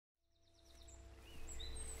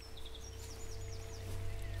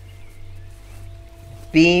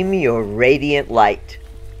Beam your radiant light.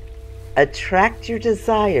 Attract your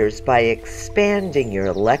desires by expanding your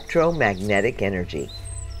electromagnetic energy.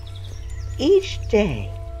 Each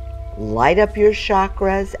day, light up your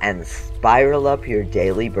chakras and spiral up your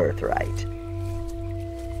daily birthright.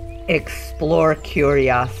 Explore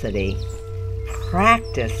curiosity.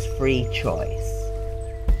 Practice free choice.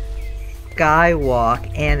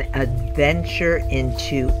 Skywalk and adventure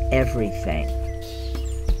into everything,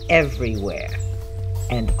 everywhere,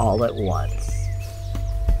 and all at once.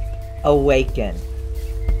 Awaken.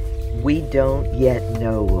 We don't yet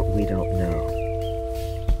know what we don't know.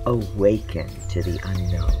 Awaken to the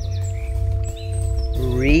unknown.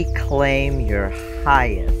 Reclaim your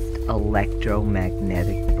highest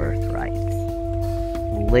electromagnetic birthrights.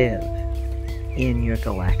 Live in your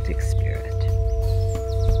galactic spirit.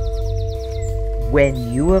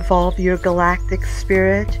 When you evolve your galactic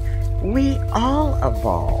spirit, we all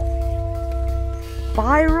evolve.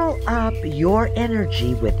 Spiral up your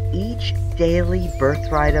energy with each daily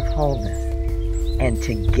birthright of wholeness, and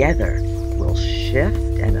together we'll shift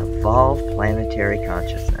and evolve planetary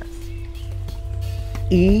consciousness.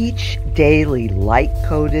 Each daily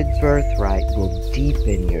light-coded birthright will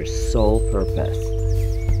deepen your soul purpose.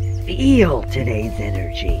 Feel today's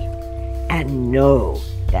energy and know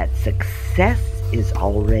that success is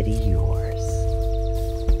already yours.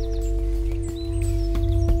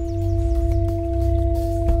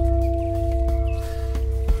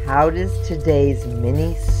 How does today's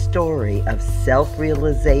mini story of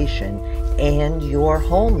self-realization and your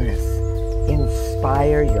wholeness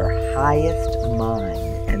inspire your highest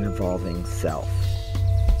mind and evolving self?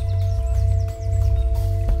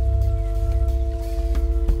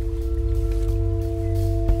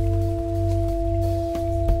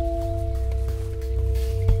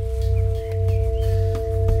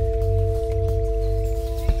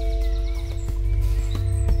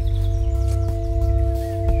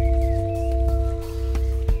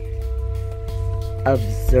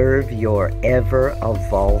 Observe your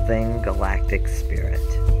ever-evolving galactic spirit.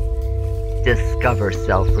 Discover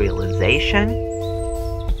self-realization.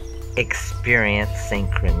 Experience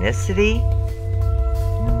synchronicity.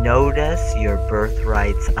 Notice your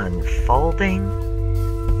birthrights unfolding.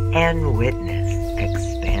 And witness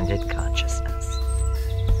expanded consciousness.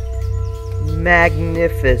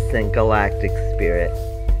 Magnificent galactic spirit.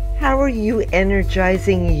 How are you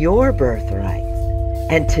energizing your birthright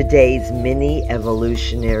and today's mini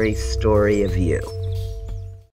evolutionary story of you?